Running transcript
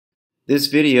This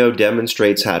video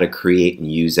demonstrates how to create and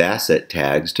use asset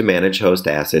tags to manage host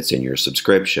assets in your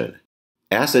subscription.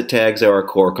 Asset tags are a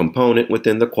core component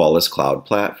within the Qualys cloud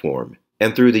platform,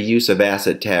 and through the use of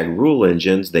asset tag rule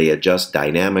engines, they adjust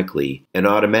dynamically and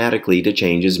automatically to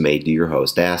changes made to your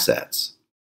host assets.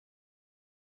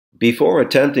 Before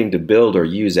attempting to build or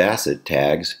use asset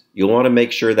tags, you'll want to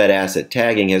make sure that asset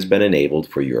tagging has been enabled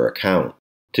for your account.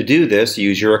 To do this,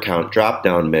 use your Account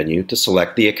drop-down menu to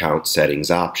select the Account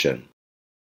Settings option.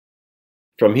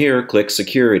 From here, click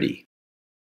Security.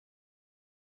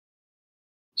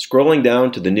 Scrolling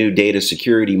down to the new Data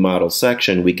Security Model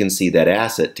section, we can see that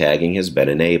asset tagging has been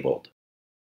enabled.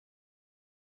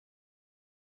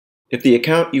 If the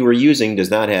account you are using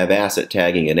does not have asset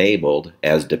tagging enabled,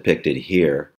 as depicted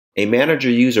here, a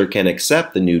manager user can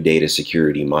accept the new Data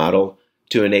Security Model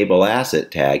to enable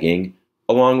asset tagging,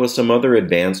 along with some other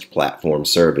advanced platform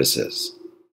services.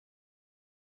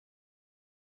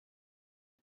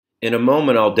 In a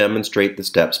moment, I'll demonstrate the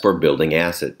steps for building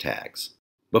asset tags.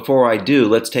 Before I do,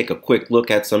 let's take a quick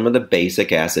look at some of the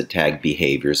basic asset tag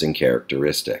behaviors and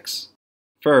characteristics.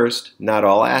 First, not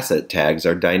all asset tags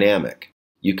are dynamic.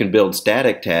 You can build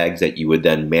static tags that you would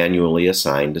then manually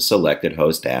assign to selected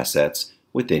host assets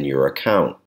within your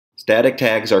account. Static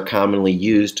tags are commonly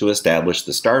used to establish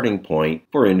the starting point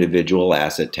for individual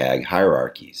asset tag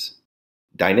hierarchies.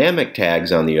 Dynamic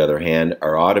tags, on the other hand,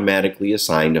 are automatically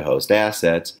assigned to host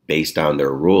assets based on their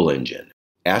rule engine.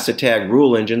 Asset tag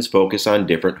rule engines focus on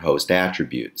different host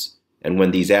attributes, and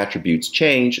when these attributes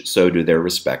change, so do their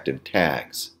respective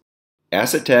tags.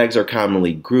 Asset tags are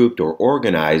commonly grouped or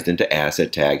organized into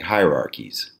asset tag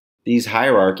hierarchies. These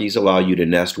hierarchies allow you to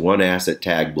nest one asset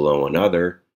tag below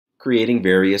another, creating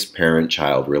various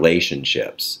parent-child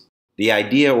relationships. The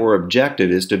idea or objective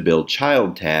is to build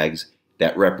child tags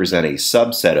that represent a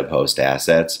subset of host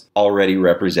assets already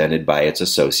represented by its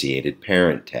associated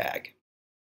parent tag.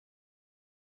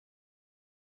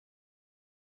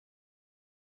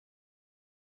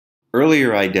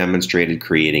 Earlier, I demonstrated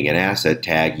creating an asset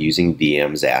tag using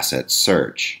VM's Asset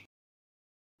Search.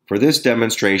 For this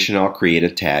demonstration, I'll create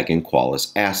a tag in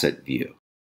Qualys Asset View.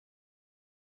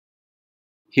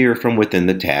 Here from within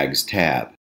the Tags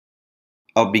tab.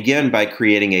 I'll begin by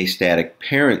creating a static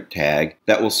parent tag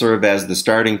that will serve as the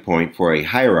starting point for a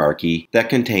hierarchy that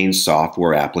contains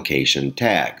software application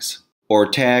tags, or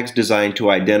tags designed to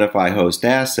identify host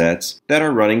assets that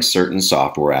are running certain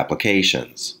software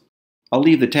applications. I'll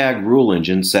leave the tag rule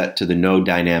engine set to the No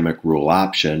Dynamic Rule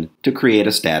option to create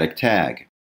a static tag.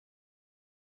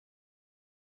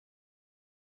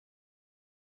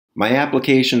 My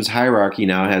application's hierarchy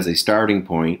now has a starting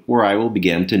point where I will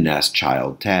begin to nest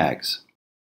child tags.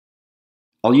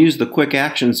 I'll use the Quick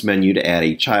Actions menu to add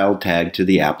a child tag to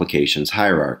the application's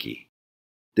hierarchy.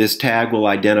 This tag will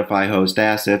identify host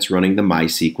assets running the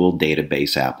MySQL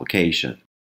database application.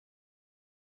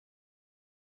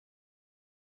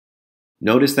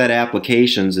 Notice that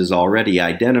Applications is already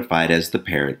identified as the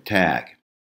parent tag.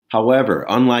 However,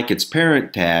 unlike its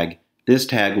parent tag, this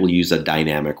tag will use a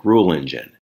dynamic rule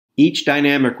engine. Each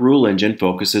dynamic rule engine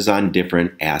focuses on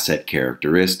different asset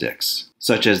characteristics,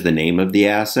 such as the name of the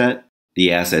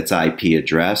asset's IP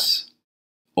address,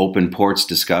 open ports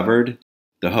discovered,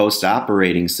 the host's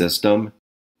operating system,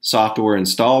 software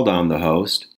installed on the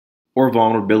host, or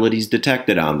vulnerabilities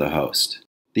detected on the host.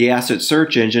 The Asset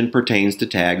Search engine pertains to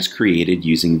tags created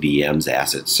using VM's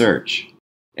Asset Search.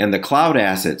 And the Cloud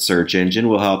Asset Search engine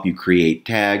will help you create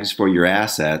tags for your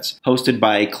assets hosted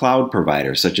by a cloud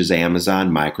provider such as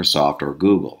Amazon, Microsoft, or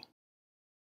Google.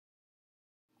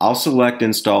 I'll select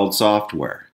Installed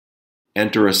Software.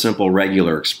 Enter a simple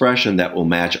regular expression that will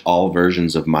match all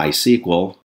versions of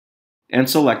MySQL, and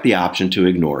select the option to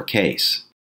ignore case.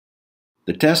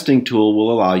 The testing tool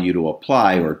will allow you to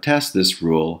apply or test this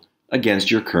rule against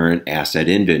your current asset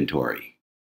inventory.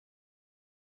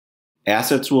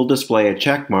 Assets will display a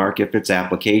check mark if its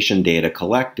application data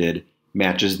collected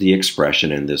matches the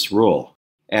expression in this rule.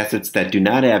 Assets that do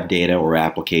not have data or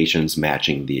applications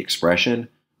matching the expression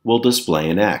will display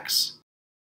an X.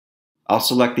 I'll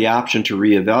select the option to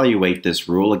reevaluate this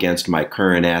rule against my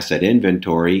current asset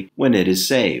inventory when it is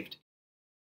saved,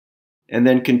 and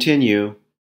then continue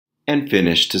and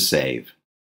finish to save.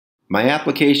 My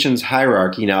application's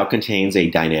hierarchy now contains a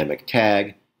dynamic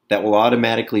tag that will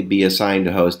automatically be assigned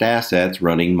to host assets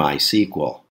running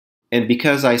MySQL. And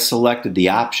because I selected the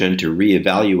option to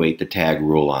reevaluate the tag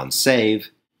rule on save,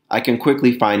 I can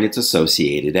quickly find its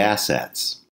associated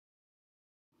assets.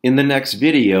 In the next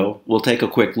video, we'll take a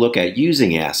quick look at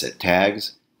using asset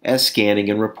tags as scanning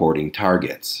and reporting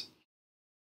targets.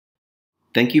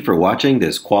 Thank you for watching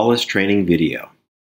this Qualys training video.